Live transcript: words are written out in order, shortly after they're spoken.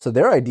So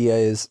their idea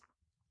is,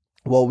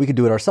 well, we could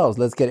do it ourselves.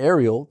 Let's get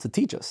Ariel to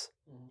teach us.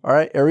 All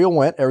right.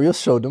 Ariel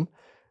showed them.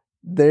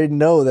 They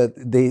know that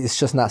it's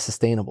just not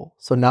sustainable.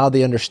 So now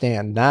they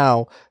understand.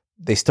 Now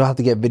they still have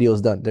to get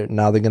videos done.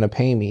 Now they're going to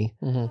pay me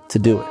to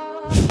do it.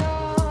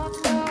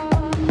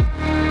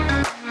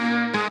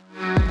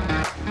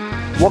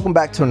 Welcome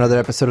back to another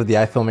episode of the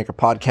iFilmmaker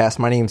podcast.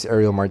 My name is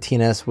Ariel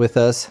Martinez. With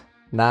us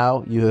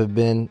now, you have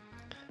been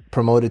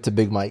promoted to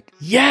Big Mike.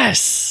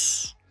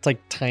 Yes. It's like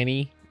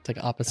tiny. It's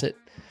like opposite.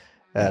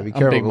 Be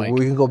careful.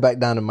 We can go back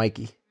down to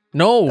Mikey.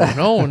 No.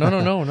 All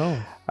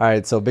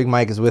right, so Big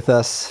Mike is with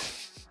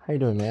us. How you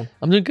doing, man?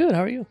 I'm doing good.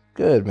 How are you?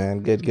 Good, man.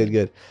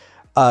 Good.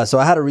 So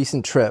I had a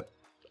recent trip.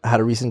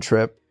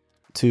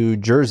 To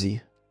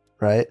Jersey,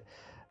 right?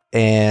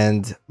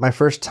 And my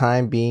first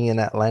time being in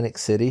Atlantic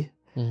City.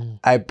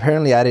 I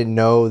didn't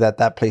know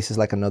that place is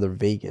like another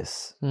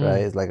Vegas,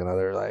 right? It's like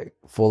another like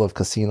full of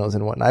casinos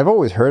and whatnot. I've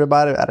always heard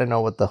about it. I didn't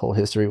know what the whole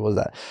history was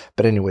that.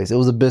 But anyways, it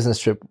was a business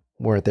trip.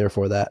 Weren't there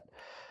for that.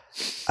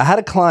 I had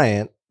a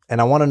client,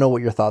 and I want to know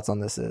what your thoughts on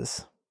this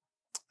is.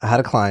 I had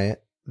a client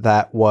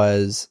that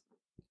was,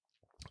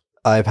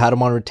 I've had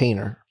him on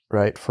retainer,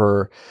 right?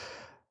 For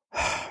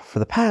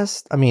the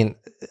past,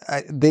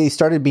 they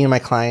started being my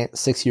client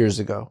 6 years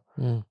ago,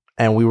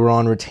 and we were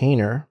on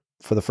retainer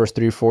for the first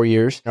 3 or 4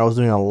 years. I was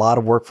doing a lot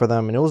of work for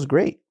them, and it was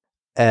great.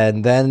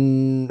 And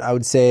then I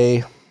would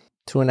say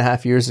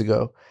 2.5 years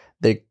ago,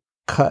 they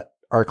cut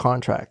our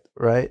contract,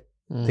 right?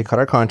 They cut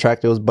our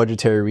contract. It was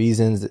budgetary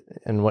reasons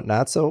and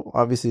whatnot. So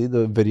obviously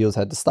the videos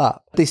had to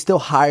stop. They still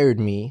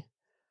hired me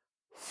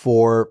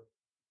for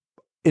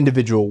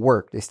individual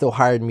work. They still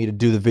hired me to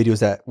do the videos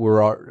that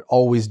we're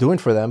always doing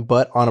for them,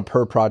 but on a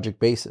per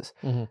project basis,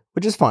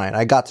 which is fine.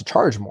 I got to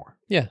charge more.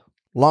 Yeah.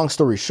 Long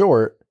story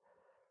short,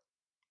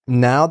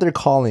 now they're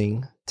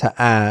calling to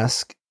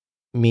ask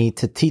me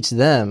to teach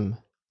them,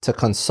 to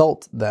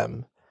consult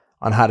them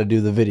on how to do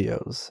the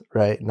videos,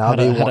 right? Now how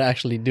to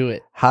actually do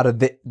it.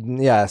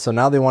 So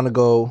now they want to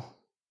go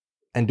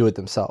and do it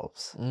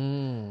themselves.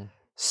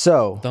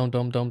 So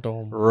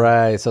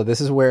right. So this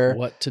is where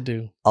what to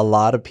do. A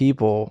lot of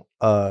people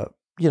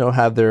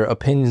have their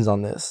opinions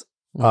on this.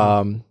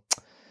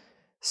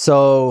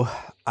 So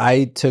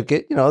I took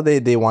it,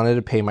 they wanted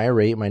to pay my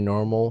rate, my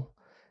normal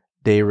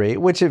day rate,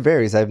 which it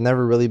varies. I've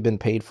never really been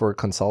paid for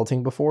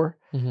consulting before.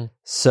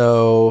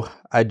 So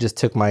I just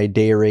took my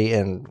day rate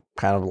and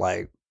kind of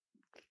like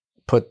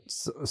put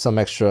some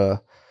extra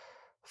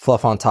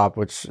fluff on top,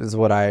 which is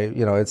what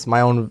it's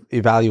my own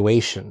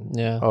evaluation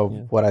of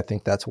what I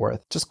think that's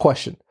worth. Just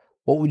question,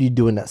 what would you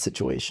do in that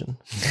situation?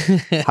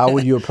 How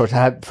would you approach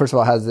it? First of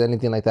all, has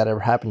anything like that ever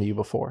happened to you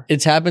before?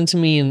 It's happened to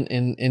me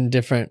in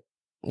different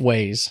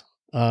ways.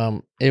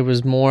 It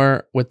was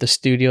more with the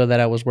studio that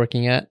I was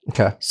working at.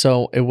 Okay.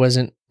 So it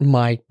wasn't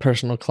my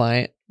personal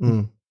client,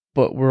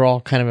 but we're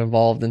all kind of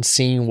involved in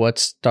seeing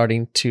what's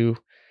starting to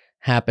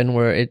happen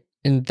where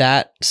in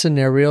that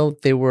scenario,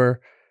 they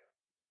were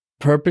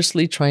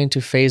purposely trying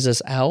to phase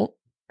us out,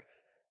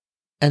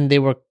 and they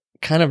were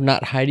kind of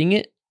not hiding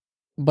it,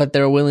 but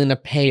they're willing to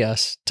pay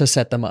us to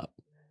set them up.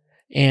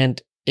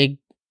 And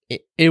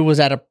it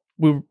was at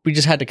we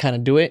just had to kind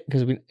of do it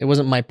because it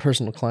wasn't my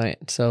personal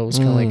client. So it was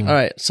kind of like, all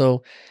right,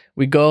 so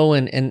we go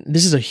and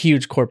this is a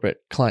huge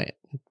corporate client,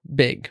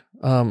 big,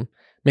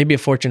 maybe a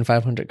Fortune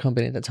 500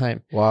 company at the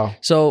time. Wow.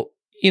 So,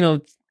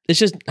 it's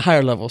just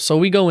higher level. So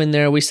we go in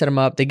there, we set them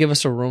up. They give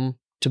us a room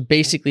to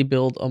basically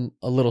build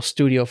a little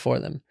studio for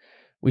them.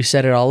 We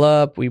set it all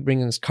up. We bring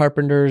in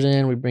carpenters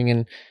in. We bring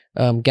in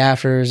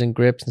gaffers and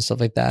grips and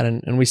stuff like that.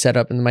 And we set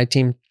up, and my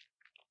team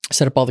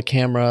set up all the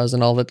cameras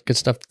and all that good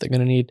stuff that they're going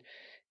to need.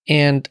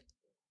 And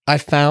I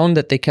found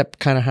that they kept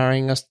kind of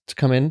hiring us to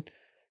come in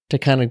to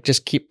kind of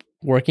just keep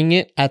working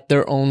it at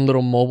their own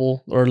little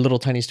mobile or little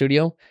tiny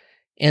studio.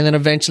 And then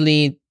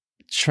eventually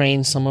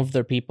train some of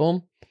their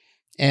people.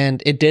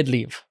 And it did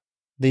leave.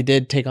 They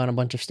did take on a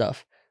bunch of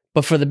stuff.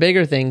 But for the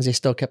bigger things, they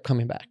still kept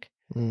coming back.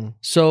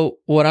 So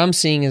what I'm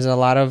seeing is a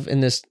lot of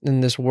in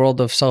this world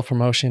of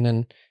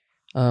self-promotion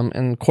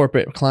and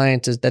corporate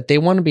clients is that they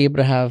want to be able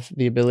to have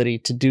the ability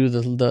to do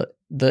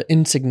the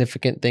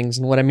insignificant things.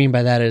 And what I mean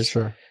by that is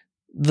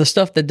the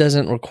stuff that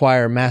doesn't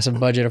require a massive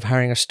budget of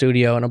hiring a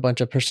studio and a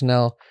bunch of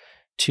personnel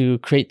to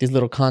create these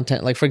little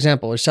content. Like, for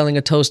example, they're selling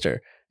a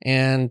toaster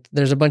and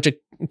there's a bunch of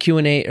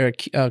Q&A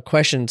or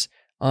questions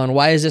on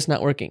why is this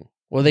not working?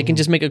 Well, they can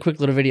just make a quick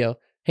little video.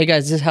 Hey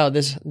guys, this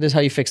is how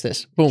you fix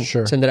this. Boom,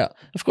 send it out.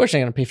 Of course, they're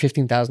going to pay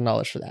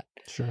 $15,000 for that.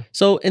 Sure.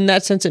 So in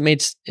that sense,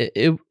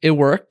 it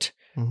worked,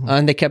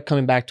 and they kept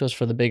coming back to us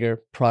for the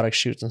bigger product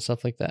shoots and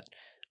stuff like that.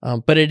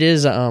 But it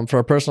is for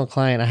a personal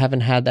client. I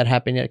haven't had that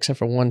happen yet, except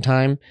for one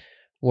time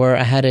where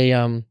I had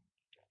a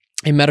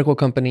medical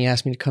company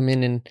ask me to come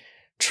in and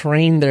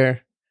train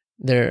their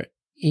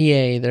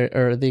EA,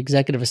 or the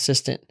executive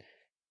assistant,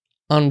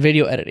 on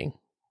video editing.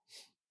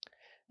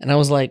 And I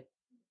was like,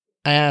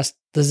 I asked,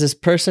 does this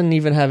person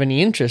even have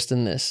any interest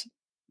in this?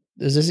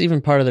 Is this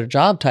even part of their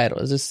job title?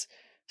 Is this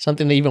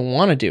something they even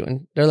want to do?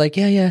 And they're like,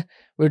 yeah,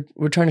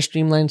 we're trying to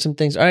streamline some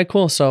things. All right,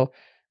 cool. So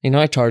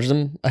I charged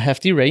them a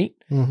hefty rate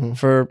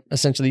for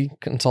essentially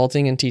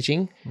consulting and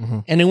teaching,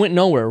 and it went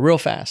nowhere real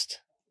fast.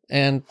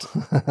 And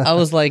I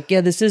was like,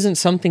 yeah, this isn't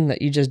something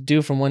that you just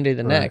do from one day to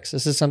the next.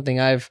 This is something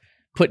I've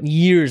put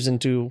years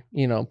into,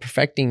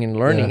 perfecting and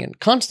learning and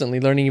constantly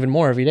learning even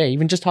more every day,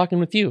 even just talking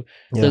with you.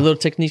 The little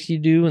techniques you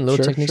do and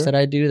little techniques that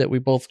I do that we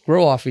both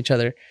grow off each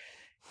other.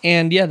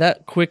 And yeah,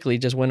 that quickly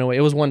just went away.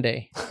 It was one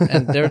day.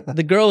 And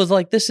the girl was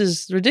like, this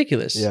is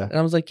ridiculous. Yeah. And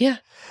I was like, yeah.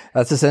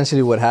 That's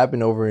essentially what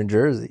happened over in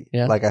Jersey.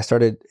 Yeah. Like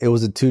it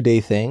was a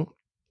 2-day thing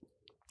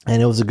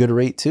and it was a good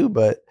rate too.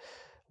 But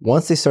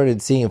once they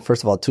started seeing,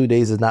 first of all, 2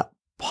 days is not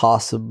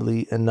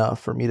possibly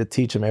enough for me to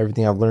teach them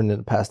everything I've learned in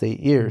the past 8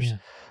 years.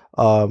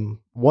 Yeah.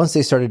 Once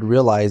they started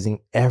realizing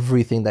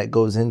everything that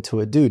goes into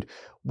it, dude,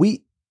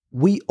 we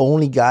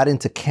only got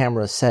into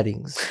camera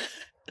settings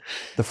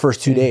the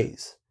first 2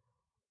 days.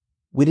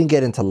 We didn't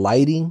get into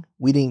lighting.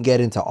 We didn't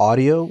get into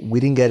audio. We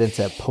didn't get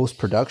into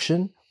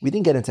post-production. We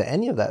didn't get into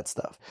any of that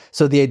stuff.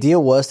 So the idea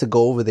was to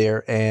go over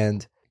there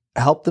and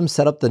help them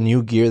set up the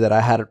new gear that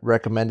I had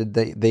recommended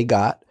they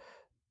got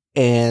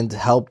and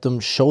help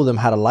them show them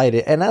how to light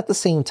it. And at the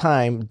same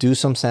time, do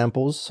some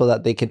samples so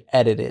that they can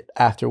edit it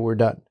after we're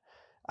done.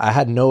 I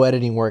had no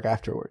editing work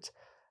afterwards.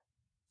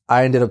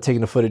 I ended up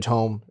taking the footage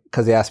home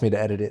because they asked me to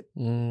edit it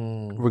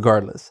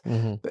regardless.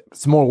 But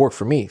it's more work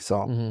for me,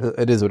 so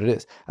it is what it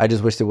is. I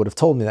just wish they would have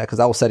told me that because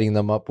I was setting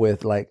them up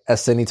with like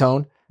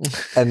S-Cinetone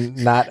and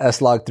not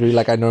S-Log3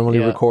 like I normally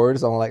record.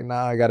 So I'm like,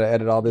 nah, I got to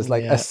edit all this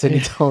like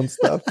S-Cinetone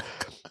stuff.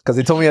 Because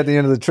they told me at the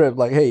end of the trip,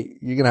 like, hey,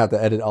 you're going to have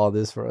to edit all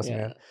this for us,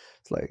 man.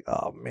 It's like,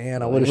 oh,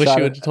 man, I would have shot it. Wish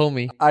you would have told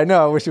me. I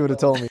know, I wish you would have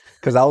told me.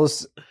 Because I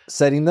was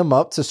setting them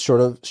up to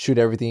sort of shoot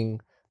everything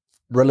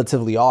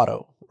relatively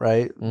auto,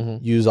 right?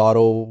 Use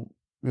auto,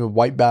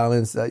 white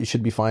balance, that you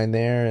should be fine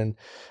there. And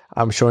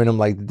I'm showing them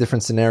like the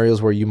different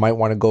scenarios where you might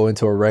want to go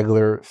into a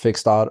regular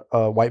fixed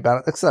white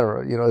balance,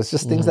 etc. It's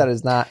just things that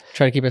is not...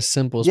 Try to keep it as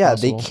simple as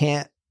possible. They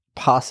can't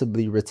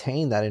possibly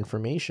retain that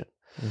information.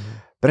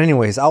 But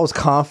anyways, I was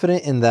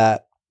confident in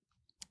that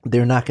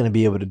they're not going to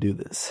be able to do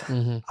this.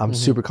 I'm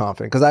super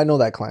confident because I know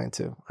that client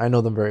too. I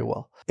know them very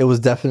well. It was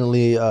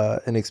definitely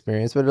an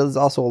experience, but it was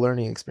also a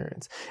learning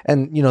experience.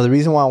 And, the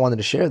reason why I wanted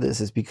to share this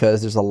is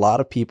because there's a lot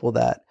of people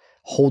that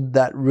hold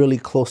that really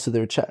close to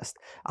their chest.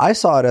 I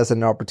saw it as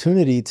an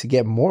opportunity to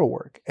get more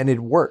work and it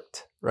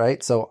worked,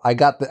 right? So I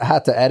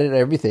had to edit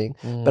everything.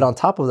 But on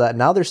top of that,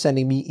 now they're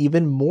sending me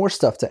even more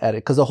stuff to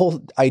edit because the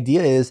whole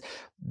idea is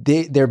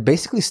they're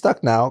basically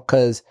stuck now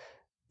because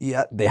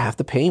they have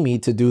to pay me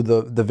to do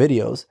the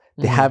videos.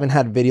 They haven't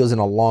had videos in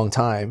a long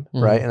time,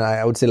 right? And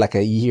I would say like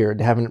a year.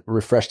 They haven't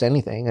refreshed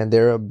anything. And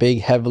they're a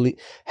big,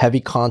 heavy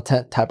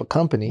content type of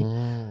company.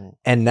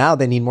 And now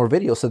they need more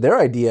videos. So their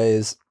idea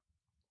is,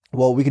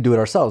 well, we could do it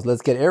ourselves.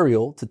 Let's get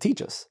Ariel to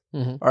teach us.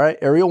 All right.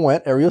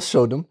 Ariel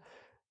showed them.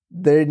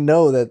 They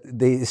know that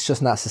it's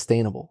just not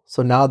sustainable.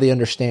 So now they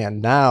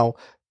understand. Now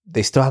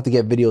they still have to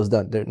get videos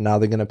done. Now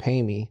they're going to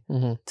pay me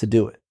to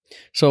do it.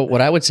 So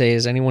what I would say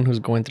is anyone who's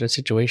going through a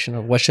situation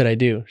of what should I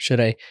do? Should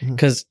I,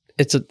 because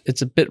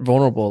it's a bit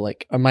vulnerable.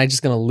 Like, am I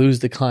just going to lose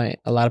the client?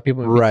 A lot of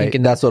people are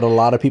thinking that's what a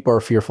lot of people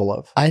are fearful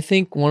of. I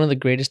think one of the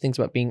greatest things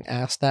about being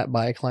asked that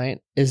by a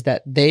client is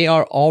that they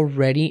are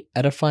already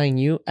edifying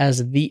you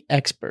as the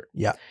expert.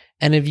 Yeah.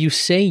 And if you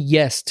say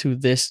yes to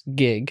this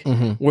gig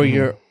where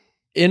you're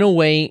in a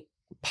way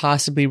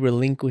possibly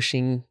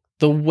relinquishing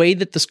the way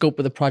that the scope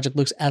of the project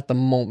looks at the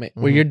moment,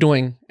 where you're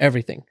doing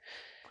everything.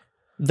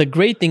 The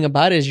great thing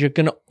about it is you're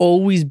going to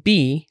always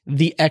be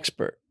the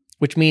expert,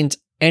 which means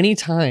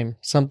anytime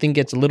something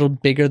gets a little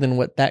bigger than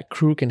what that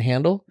crew can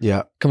handle,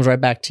 comes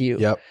right back to you.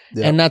 Yep.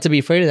 And not to be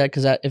afraid of that,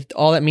 because if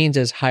all that means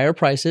is higher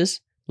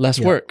prices, less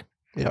work.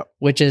 Yeah.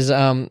 Which is,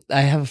 I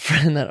have a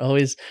friend that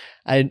always,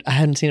 I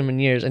hadn't seen him in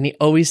years, and he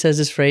always says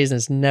this phrase and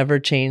it's never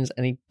changed,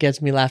 and he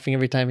gets me laughing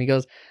every time. He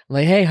goes, I'm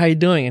like, hey, how you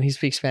doing? And he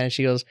speaks Spanish.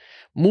 He goes,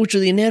 mucho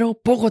dinero,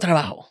 poco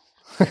trabajo.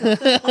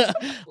 A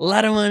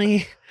lot of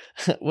money.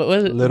 What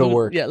was it? Little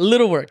work. Yeah,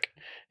 little work.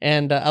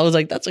 And I was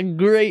like, that's a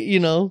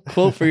great,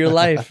 quote for your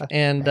life.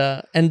 And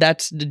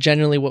that's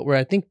generally what we're,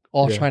 I think,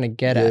 all trying to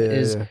get at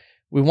is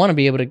we want to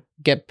be able to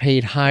get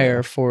paid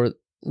higher for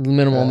the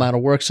minimal amount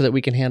of work so that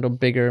we can handle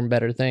bigger and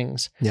better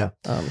things. Yeah.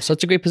 So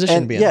it's a great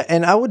position to be in. Yeah,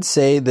 and I would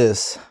say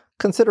this,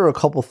 consider a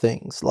couple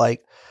things.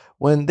 Like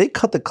when they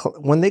cut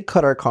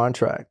our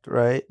contract,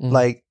 right?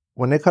 Like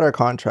when they cut our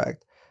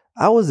contract,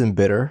 I wasn't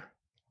bitter.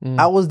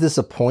 I was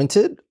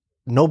disappointed.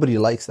 Nobody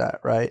likes that,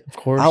 right? Of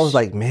course. I was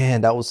like,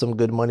 man, that was some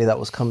good money that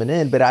was coming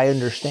in. But I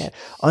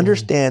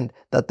understand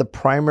that the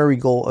primary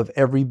goal of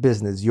every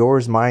business,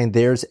 yours, mine,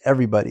 theirs,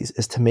 everybody's,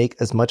 is to make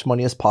as much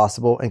money as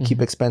possible and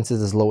keep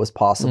expenses as low as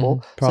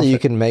possible so you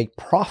can make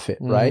profit,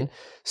 right?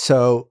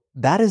 So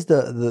that is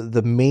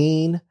the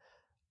main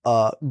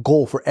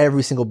goal for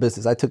every single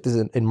business. I took this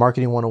in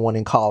Marketing 101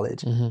 in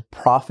college,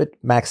 profit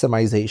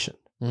maximization,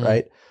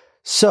 right?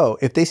 So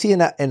if they see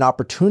an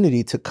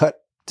opportunity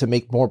to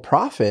make more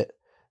profit,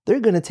 they're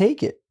going to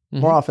take it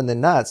more often than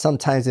not.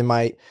 Sometimes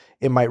it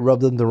it might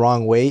rub them the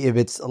wrong way if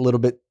it's a little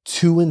bit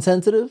too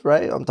insensitive,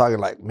 right? I'm talking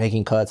like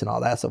making cuts and all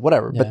that stuff,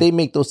 whatever. But they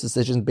make those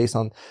decisions based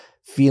on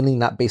feeling,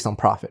 not based on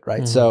profit,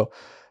 right? So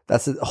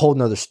that's a whole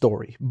nother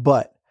story.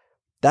 But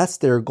that's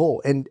their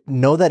goal. And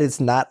know that it's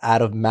not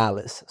out of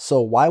malice.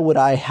 So why would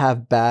I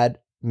have bad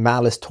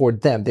malice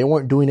toward them? They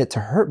weren't doing it to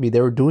hurt me.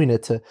 They were doing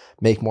it to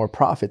make more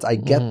profits. I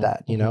get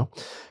that, you know.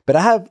 But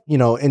I have, you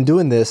know, in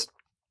doing this,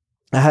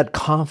 I had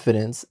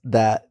confidence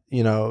that,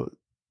 you know,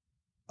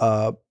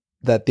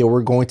 that they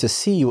were going to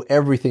see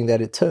everything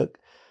that it took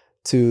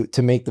to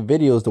make the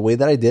videos the way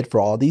that I did for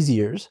all these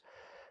years.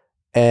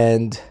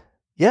 And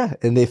yeah,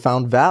 and they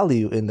found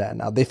value in that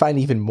now. They find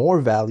even more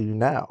value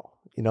now.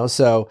 You know,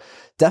 so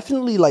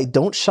definitely like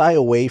don't shy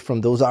away from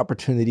those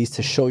opportunities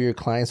to show your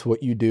clients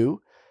what you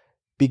do,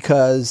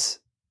 because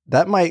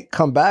that might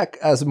come back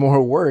as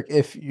more work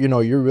if, you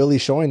know, you're really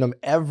showing them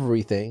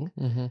everything.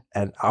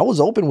 And I was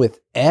open with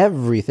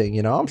everything,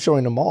 you know, I'm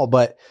showing them all.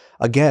 But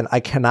again, I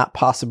cannot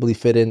possibly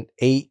fit in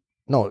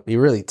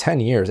 10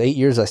 years, 8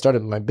 years I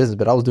started my business,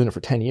 but I was doing it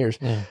for 10 years.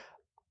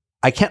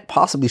 I can't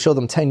possibly show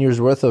them 10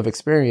 years worth of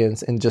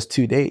experience in just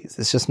 2 days.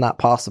 It's just not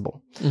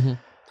possible.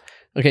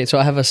 Okay, so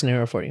I have a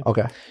scenario for you.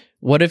 Okay.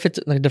 What if it's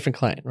a different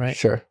client, right?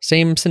 Sure.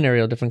 Same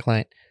scenario, different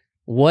client.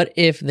 What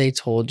if they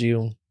told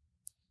you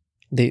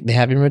they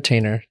have your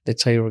retainer, they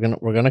tell you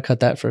we're gonna cut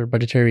that for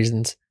budgetary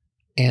reasons,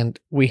 and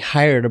we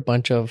hired a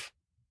bunch of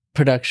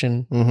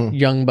production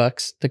young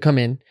bucks to come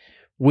in.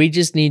 We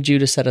just need you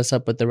to set us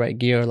up with the right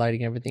gear,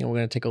 lighting, everything, and we're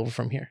gonna take over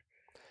from here.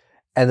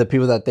 And the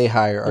people that they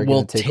hire are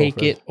going to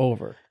take it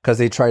over. Because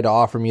they tried to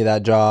offer me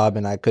that job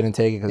and I couldn't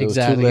take it because it was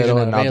too little,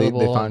 and now they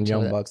found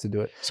young bucks to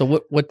do it.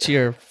 So what's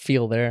your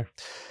feel there?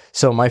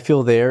 So my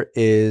feel there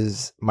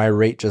is my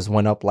rate just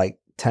went up like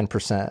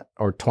 10%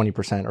 or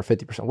 20% or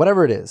 50%,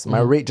 whatever it is. My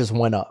rate just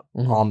went up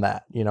on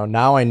that. You know,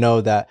 now I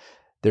know that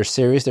they're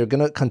serious. They're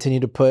going to continue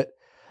to put,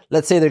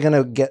 let's say they're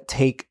going to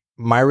take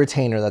my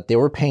retainer that they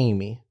were paying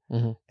me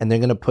and they're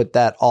going to put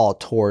that all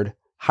toward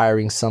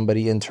hiring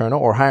somebody internal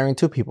or hiring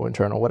 2 people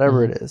internal,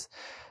 whatever it is.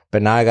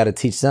 But now I got to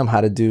teach them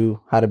how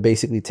to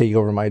basically take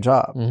over my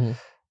job.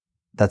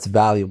 That's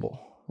valuable.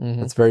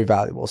 That's very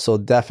valuable. So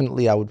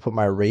definitely I would put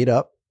my rate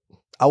up.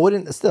 I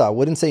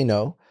wouldn't say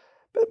no,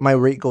 but my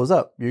rate goes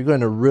up. You're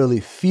going to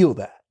really feel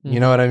that. You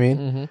know what I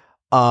mean?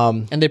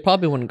 And they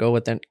probably wouldn't go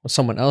with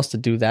someone else to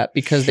do that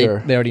because they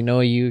already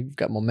know you've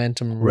got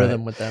momentum and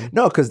rhythm with them.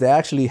 No, because they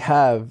actually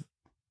have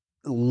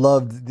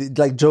loved,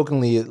 like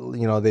jokingly,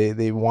 you know,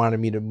 they wanted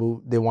me to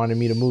move. They wanted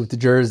me to move to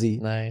Jersey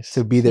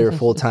to be there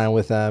full time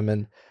with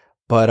them.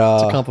 But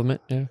it's a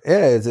compliment. Yeah,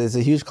 it's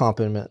a huge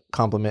compliment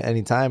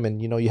anytime.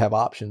 And, you know, you have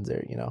options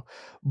there, you know,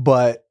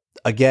 but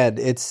again,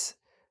 it's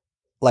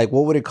like,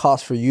 what would it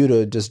cost for you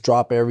to just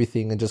drop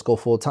everything and just go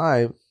full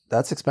time?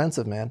 That's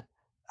expensive, man.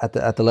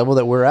 At the level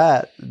that we're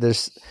at,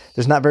 there's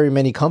not very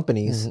many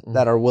companies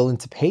that are willing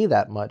to pay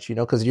that much, you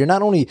know, because you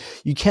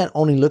can't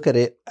only look at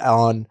it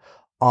on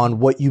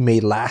what you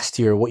made last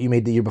year, what you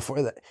made the year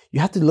before that. You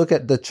have to look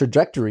at the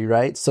trajectory,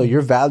 right? So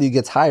your value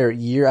gets higher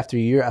year after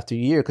year after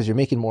year because you're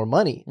making more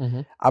money.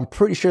 I'm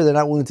pretty sure they're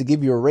not willing to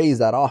give you a raise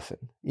that often,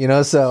 you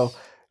know? So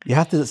you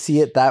have to see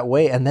it that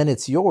way, and then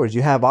it's yours.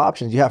 You have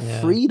options. You have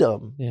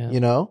freedom,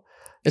 you know?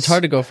 It's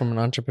hard to go from an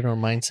entrepreneur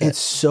mindset. It's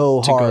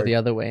so hard to go the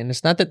other way. And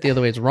it's not that the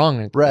other way is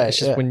wrong. Right. It's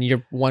just when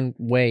you're one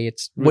way,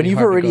 it's really when you've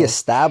hard already to go.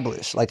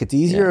 established. Like it's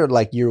easier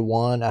like year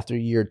 1 after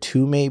year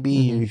 2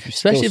 maybe.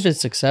 Especially if it's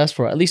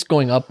successful, at least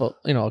going up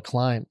a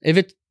climb. If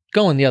it's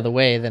going the other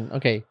way, then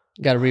okay,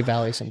 you got to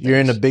reevaluate some things. You're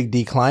in a big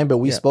decline, but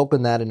we spoke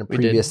on that in a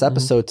previous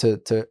episode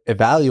to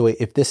evaluate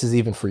if this is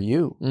even for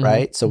you,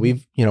 right? So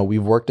we've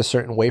worked a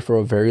certain way for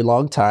a very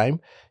long time.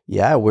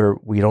 Yeah,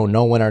 we don't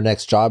know when our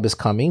next job is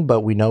coming,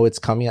 but we know it's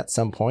coming at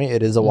some point.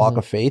 It is a walk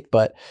of faith.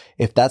 But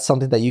if that's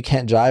something that you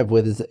can't jive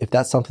with, if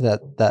that's something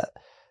that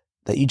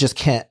you just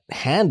can't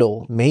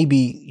handle,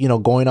 maybe, you know,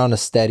 going on a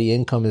steady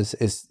income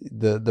is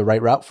the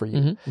right route for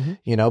you,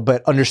 you know,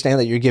 but understand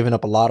that you're giving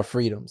up a lot of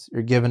freedoms.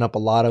 You're giving up a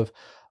lot of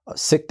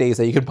sick days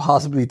that you could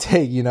possibly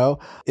take, you know.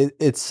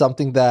 It's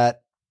something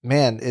that,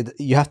 man,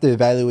 you have to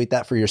evaluate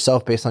that for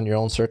yourself based on your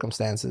own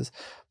circumstances.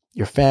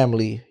 Your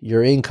family,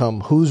 your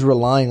income, who's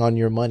relying on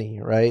your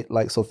money, right?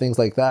 Like, so things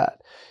like that.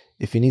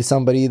 If you need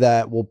somebody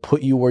that will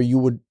put you where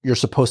you're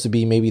supposed to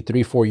be maybe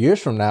 3-4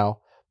 years from now,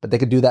 but they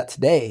could do that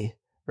today,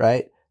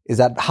 right?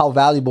 How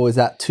valuable is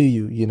that to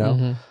you, you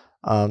know?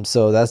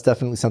 So that's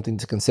definitely something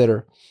to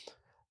consider.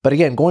 But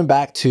again, going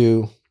back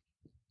to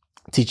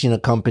teaching a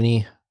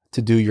company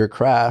to do your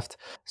craft.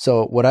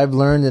 So what I've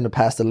learned in the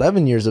past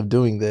 11 years of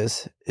doing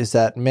this is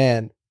that,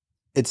 man,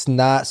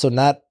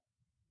 not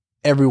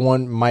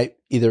everyone might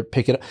either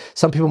pick it up.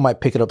 Some people might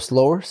pick it up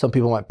slower. Some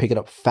people might pick it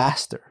up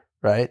faster,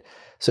 right?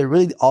 So it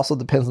really also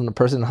depends on the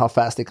person and how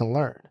fast they can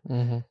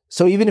learn.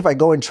 So even if I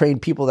go and train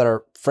people that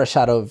are fresh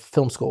out of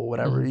film school,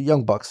 whatever,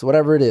 young bucks,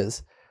 whatever it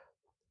is,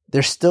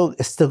 it's still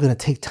going to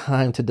take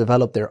time to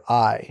develop their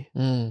eye.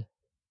 You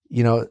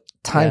know,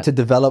 time to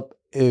develop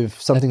if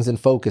something's in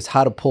focus,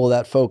 how to pull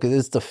that focus.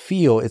 It's the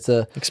feel. It's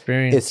the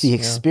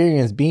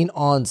experience, being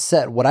on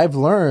set. What I've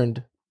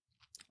learned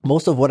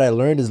most of what I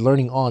learned is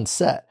learning on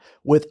set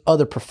with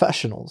other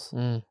professionals,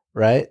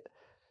 right?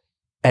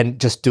 And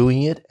just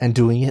doing it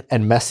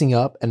and messing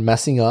up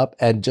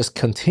and just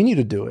continue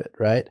to do it,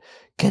 right?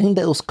 Getting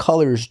those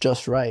colors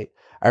just right.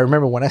 I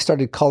remember when I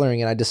started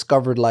coloring and I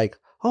discovered like,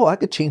 oh, I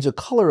could change the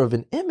color of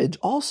an image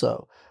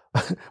also.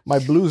 My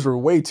blues were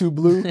way too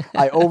blue.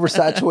 I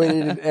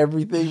oversaturated and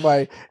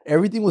everything.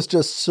 Everything was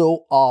just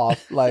so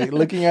off. Like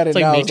looking at it It's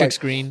like now, Matrix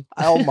green.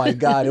 Oh my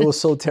God, it was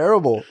so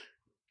terrible.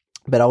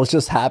 But I was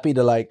just happy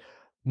to like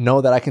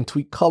know that I can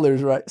tweak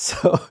colors, right?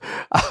 So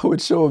I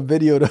would show a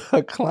video to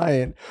a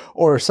client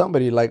or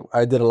somebody, like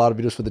I did a lot of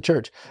videos for the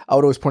church. I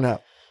would always point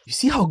out, you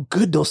see how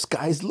good those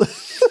skies look?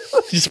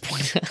 Just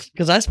point out,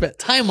 because I spent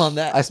time on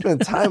that. I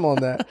spent time on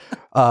that.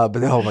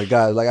 But oh my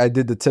God, like I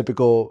did the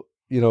typical,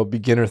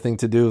 beginner thing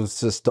to do is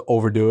just to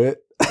overdo it.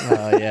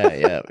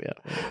 Yeah.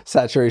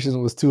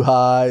 Saturation was too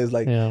high. It's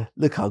like,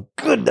 look how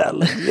good that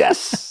looks.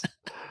 Yes.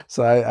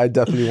 So I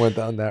definitely went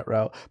down that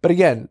route. But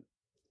again,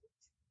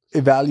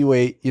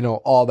 evaluate,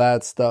 all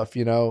that stuff,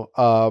 and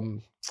how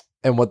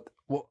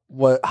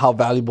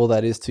valuable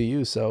that is to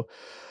you. So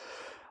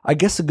I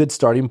guess a good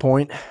starting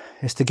point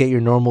is to get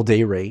your normal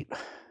day rate.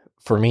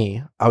 For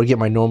me, I would get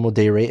my normal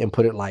day rate and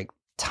put it like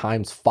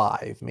times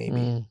 5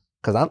 maybe.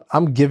 Because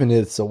I'm giving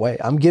this away.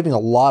 I'm giving a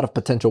lot of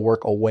potential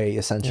work away,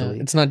 essentially.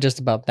 Yeah, it's not just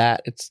about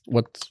that. It's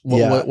what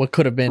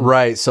could have been.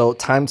 Right. So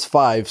times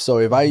 5. So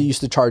if I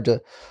used to charge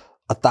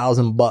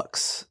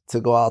 $1,000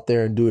 to go out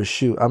there and do a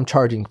shoot, I'm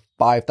charging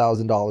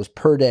 $5,000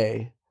 per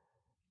day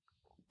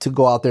to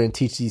go out there and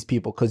teach these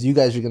people. Because you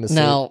guys are going to say,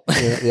 now,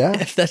 yeah.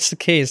 If that's the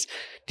case,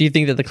 do you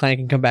think that the client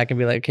can come back and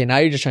be like, okay, now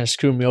you're just trying to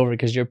screw me over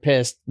because you're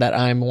pissed that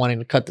I'm wanting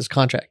to cut this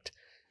contract?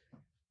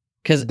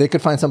 Because they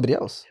could find somebody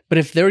else. But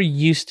if they're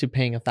used to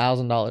paying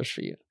 $1,000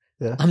 for you,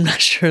 I'm not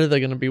sure they're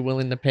going to be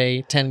willing to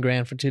pay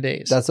 $10,000 for 2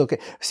 days. That's okay.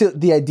 So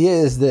the idea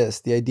is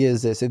this.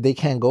 If they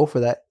can't go for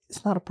that,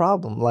 it's not a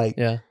problem. Like,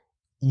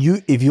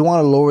 if you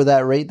want to lower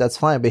that rate, that's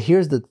fine. But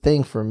here's the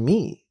thing for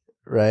me,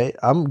 right?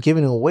 I'm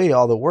giving away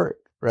all the work,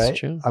 right?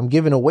 That's true. I'm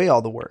giving away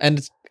all the work. And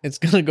it's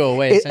going to go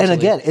away. And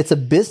again, it's a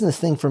business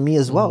thing for me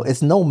as well.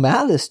 It's no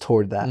malice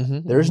toward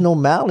that. There's no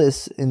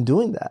malice in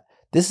doing that.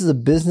 This is a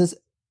business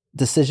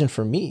decision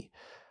for me.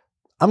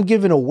 I'm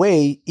giving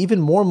away even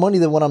more money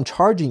than what I'm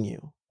charging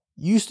you.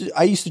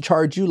 I used to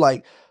charge you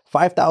like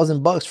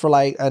 $5,000 for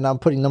like, and I'm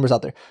putting numbers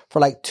out there, for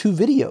like 2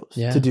 videos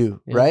to do,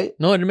 right?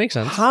 No, it makes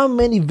sense. How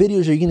many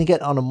videos are you going to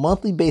get on a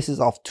monthly basis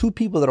off 2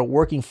 people that are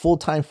working full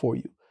time for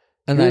you?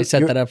 And I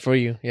set that up for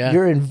you. Yeah.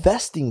 You're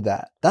investing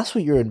that. That's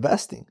what you're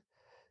investing.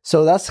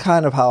 So that's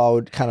kind of how I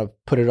would kind of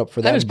put it up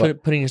for them. I was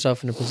putting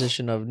yourself in a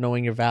position of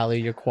knowing your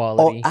value, your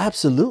quality. Oh,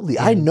 absolutely.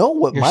 I know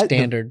what your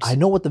standards. I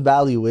know what the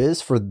value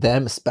is for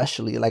them,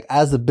 especially like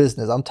as a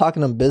business. I'm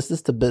talking them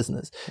business to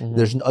business.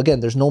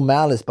 There's no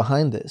malice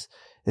behind this.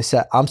 It's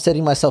that I'm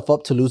setting myself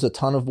up to lose a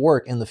ton of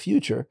work in the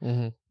future.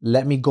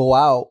 Let me go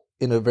out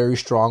in a very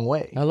strong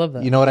way. I love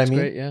that. You know what I mean?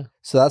 Great, yeah.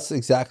 So that's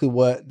exactly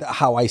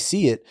how I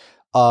see it.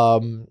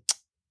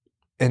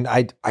 And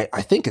I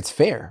think it's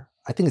fair.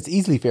 I think it's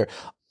easily fair.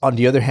 On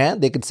the other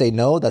hand, they could say,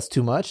 no, that's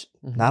too much.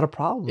 Not a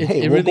problem.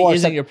 It really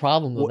isn't your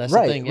problem, though. That's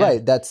right, the thing. Yeah.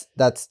 Right. That's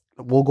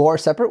we'll go our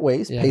separate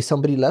ways, pay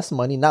somebody less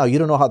money. Now, you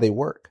don't know how they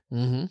work.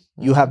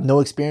 You have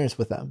no experience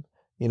with them.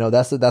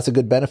 That's a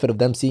good benefit of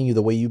them seeing you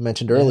the way you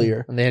mentioned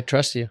earlier. And they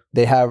trust you.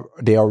 They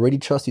already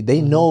trust you.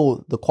 They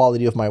know the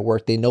quality of my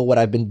work. They know what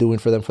I've been doing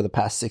for them for the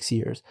past 6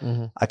 years.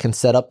 I can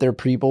set up their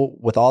people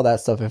with all that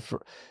stuff.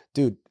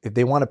 Dude, if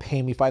they want to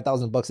pay me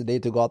 $5,000 a day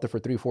to go out there for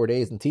 3-4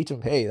 days and teach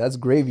them, hey, that's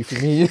gravy for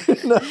me.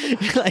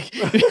 like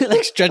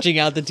stretching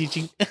out the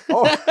teaching.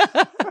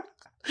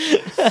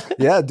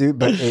 Yeah, dude,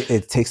 but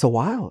it takes a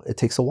while. It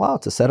takes a while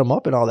to set them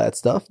up and all that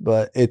stuff.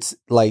 But it's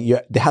like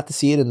they have to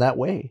see it in that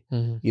way,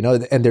 and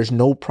there's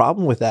no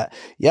problem with that.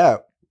 Yeah,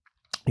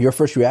 your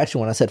first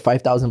reaction when I said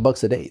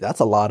 $5,000 a day, that's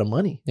a lot of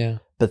money. Yeah,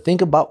 but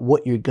think about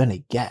what you're gonna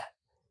get.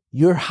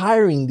 You're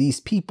hiring these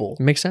people.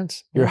 It makes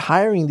sense. You're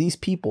hiring these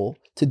people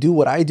to do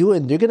what I do,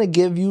 and they're gonna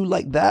give you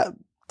like that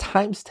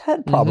times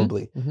 10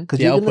 probably, because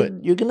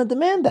you're gonna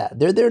demand that.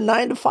 They're there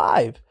 9 to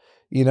 5,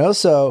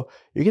 so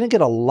you're gonna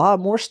get a lot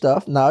more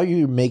stuff. Now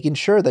you're making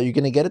sure that you're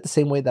gonna get it the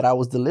same way that I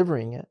was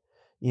delivering it,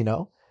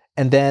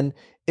 and then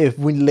if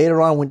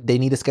later on when they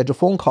need to schedule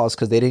phone calls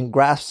because they didn't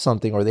grasp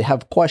something or they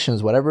have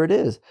questions, whatever it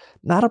is,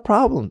 not a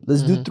problem.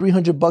 Let's do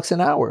 $300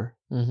 an hour.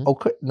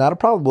 Okay, not a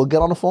problem. We'll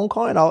get on a phone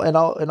call and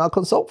I'll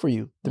consult for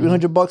you.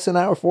 $300 an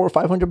hour, $400 or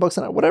 $500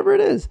 an hour, whatever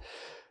it is.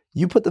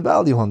 You put the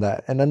value on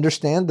that and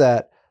understand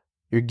that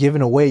you're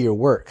giving away your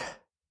work.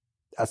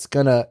 It's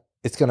gonna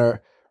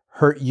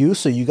hurt you,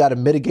 so you got to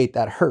mitigate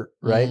that hurt,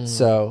 right?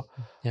 So,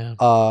 it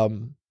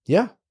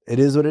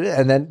is what it is.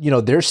 And then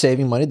they're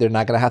saving money. They're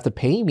not gonna have to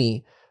pay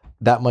me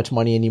that much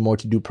money anymore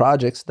to do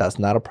projects. That's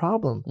not a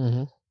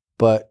problem.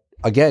 But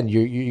again,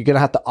 you're gonna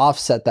have to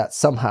offset that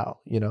somehow,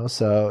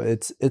 So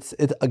it's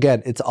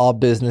again, it's all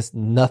business,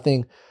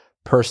 nothing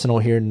personal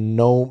here,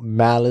 no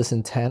malice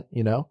intent,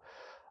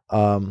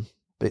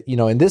 But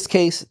in this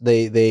case,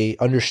 they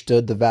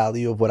understood the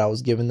value of what I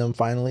was giving them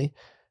finally,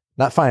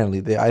 Not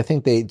finally. I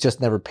think they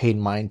just never paid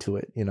mind to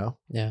it,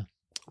 Yeah.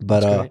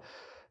 But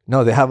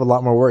no, they have a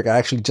lot more work. I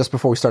actually, just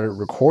before we started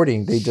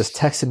recording, they just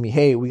texted me,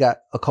 hey, we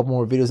got a couple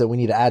more videos that we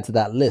need to add to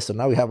that list. So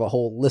now we have a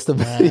whole list of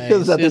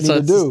videos that they need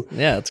to do.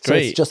 Yeah, it's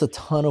great. So it's just a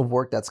ton of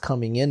work that's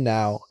coming in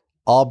now,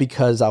 all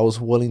because I was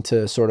willing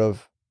to sort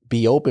of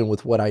be open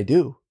with what I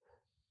do.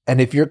 And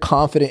if you're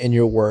confident in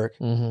your work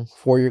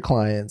for your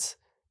clients,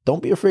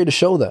 don't be afraid to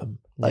show them.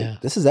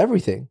 Like, this is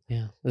everything.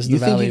 Yeah. This is you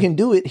the think value. you can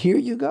do it? Here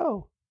you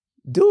go.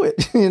 Do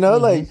it.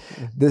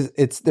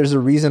 There's a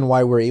reason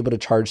why we're able to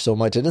charge so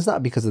much. And it's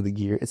not because of the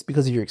gear. It's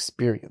because of your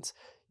experience.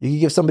 You can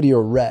give somebody a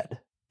Red,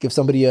 give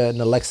somebody an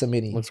Alexa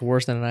Mini. Looks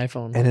worse than an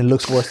iPhone. And it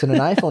looks worse than an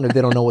iPhone if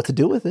they don't know what to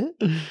do with it.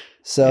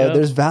 So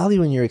there's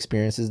value in your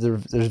experiences.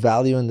 There's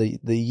value in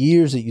the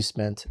years that you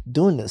spent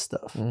doing this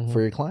stuff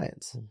for your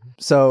clients.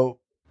 So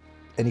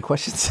any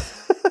questions?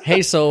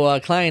 Hey, so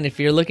client,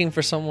 if you're looking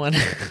for someone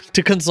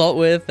to consult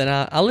with,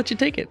 then I'll let you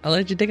take it. I'll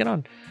let you take it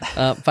on.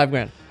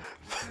 $5,000.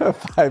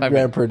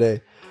 $5,000 per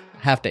day.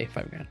 Half day,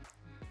 $5,000.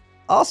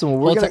 Awesome.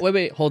 Well,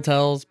 wait.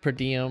 Hotels, per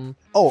diem,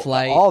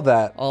 flight, all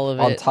that, all of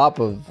it on top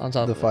of the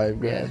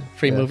 $5,000. Yeah.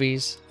 Free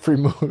movies,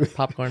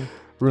 popcorn,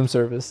 room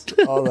service,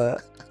 all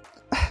that.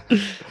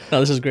 No,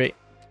 this is great.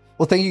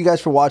 Well, thank you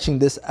guys for watching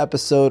this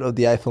episode of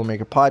the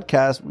iFilmmaker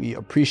Podcast. We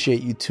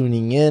appreciate you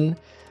tuning in.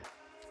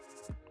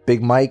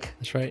 Big Mike.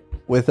 That's right.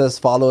 With us.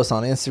 Follow us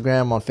on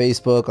Instagram, on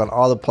Facebook, on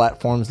all the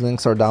platforms.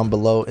 Links are down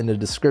below in the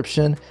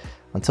description.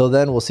 Until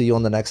then, we'll see you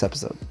on the next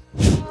episode.